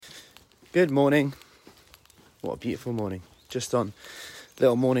Good morning. What a beautiful morning. Just on a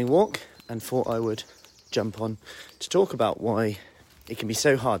little morning walk and thought I would jump on to talk about why it can be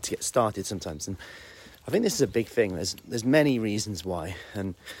so hard to get started sometimes. And I think this is a big thing. There's many reasons why.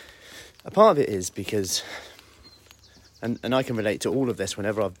 And a part of it is because, and I can relate to all of this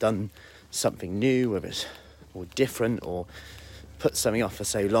whenever I've done something new, whether it's or different or put something off for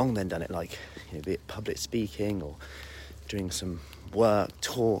so long, then done it like, be it public speaking or doing some work,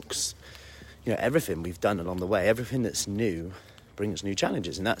 talks, everything we've done along the way, everything that's new brings new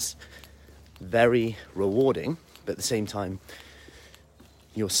challenges, and that's very rewarding. But at the same time,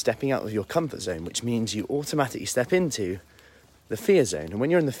 you're stepping out of your comfort zone, which means you automatically step into the fear zone. And when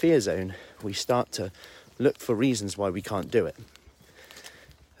you're in the fear zone, we start to look for reasons why we can't do it.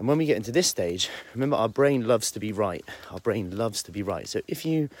 And when we get into this stage, remember, our brain loves to be right. Our brain loves to be right. So if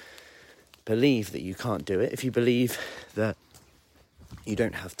you believe that you can't do it, if you believe that you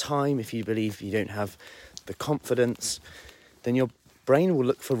don't have time, if you believe you don't have the confidence, then your brain will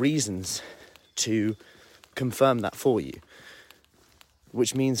look for reasons to confirm that for you,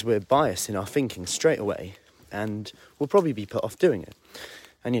 which means we're biased in our thinking straight away and we'll probably be put off doing it.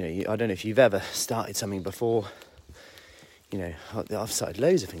 And, I don't know if you've ever started something before. I've started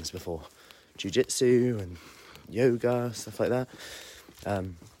loads of things before, jiu-jitsu and yoga, stuff like that,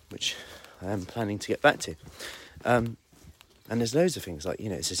 which I am planning to get back to. And there's loads of things like,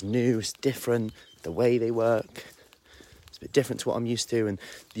 it's just new, it's different, the way they work, it's a bit different to what I'm used to, and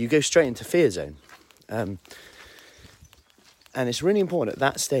you go straight into fear zone. And it's really important at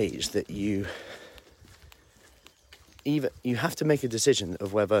that stage that you have to make a decision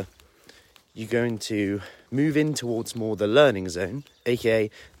of whether you're going to move in towards more the learning zone, aka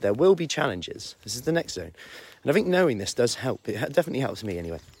there will be challenges. This is the next zone. And I think knowing this does help. It definitely helps me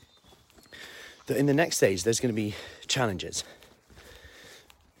anyway. That in the next stage, there's going to be challenges.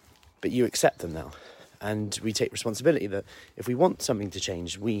 But you accept them now. And we take responsibility that if we want something to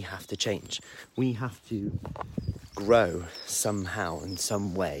change, we have to change. We have to grow somehow in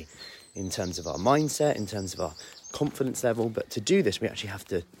some way in terms of our mindset, in terms of our confidence level. But to do this, we actually have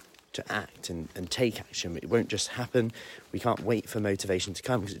to act and take action. It won't just happen. We can't wait for motivation to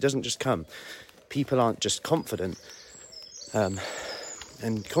come because it doesn't just come. People aren't just confident. And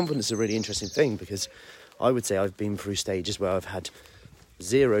confidence is a really interesting thing because I would say I've been through stages where I've had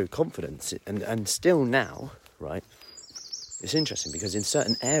zero confidence and still now, right? It's interesting because in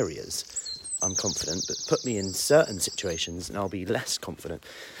certain areas I'm confident, but put me in certain situations and I'll be less confident.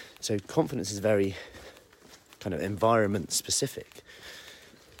 So confidence is very kind of environment specific,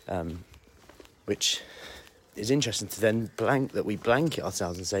 which is interesting to then we blanket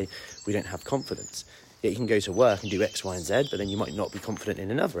ourselves and say we don't have confidence. Yet you can go to work and do X, Y, and Z, but then you might not be confident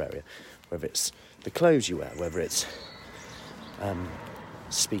in another area, whether it's the clothes you wear, whether it's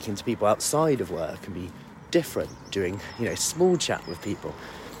speaking to people outside of work and be different, doing, small chat with people,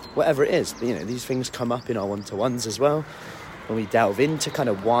 whatever it is. But, these things come up in our one-to-ones as well, when we delve into kind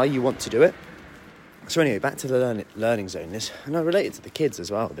of why you want to do it. So anyway, back to the learning zone. And I relate it to the kids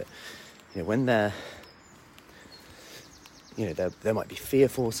as well a bit. When they're, they might be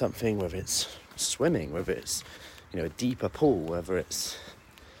fearful of something, whether it's swimming, whether it's, a deeper pool, whether it's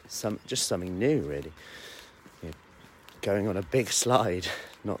just something new, really. Going on a big slide,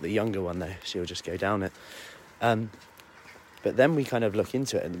 not the younger one though, she'll just go down it. But then we kind of look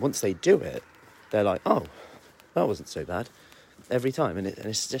into it, and once they do it, they're like, oh, that wasn't so bad, every time. And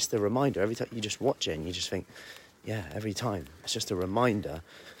it's just a reminder, every time you just watch it and you just think, yeah, every time. It's just a reminder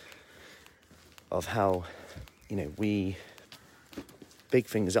of how, we big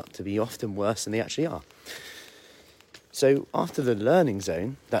things up to be often worse than they actually are. So after the learning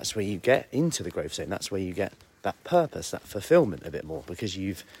zone, that's where you get into the growth zone. That's where you get that purpose, that fulfillment a bit more, because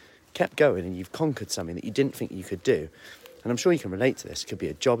you've kept going and you've conquered something that you didn't think you could do. And I'm sure you can relate to this. It could be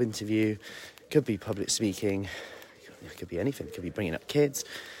a job interview, it could be public speaking, it could be anything. It could be bringing up kids,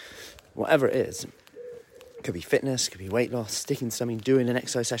 whatever it is. It could be fitness, it could be weight loss, sticking to something, doing an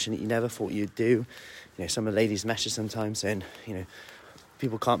exercise session that you never thought you'd do. Some of the ladies message sometimes saying,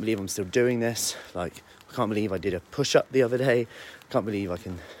 people can't believe I'm still doing this. Like, I can't believe I did a push-up the other day. I can't believe I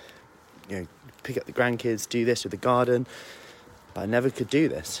can, pick up the grandkids, do this with the garden. But I never could do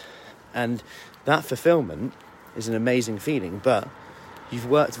this. And that fulfillment is an amazing feeling, but you've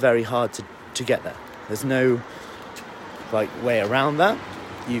worked very hard to get there. There's no way around that.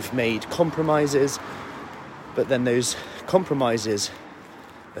 You've made compromises, but then those compromises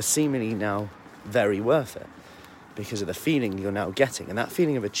are seemingly now very worth it because of the feeling you're now getting. And that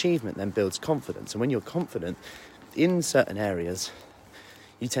feeling of achievement then builds confidence. And when you're confident in certain areas,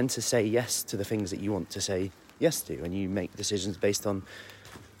 you tend to say yes to the things that you want to say yes to, and you make decisions based on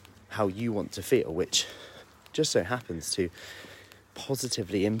how you want to feel, which just so happens to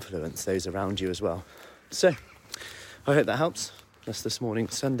positively influence those around you as well. So I hope that helps. That's this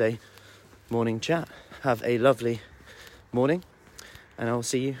morning's Sunday morning chat. Have a lovely morning, and I'll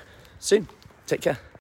see you soon. Take care.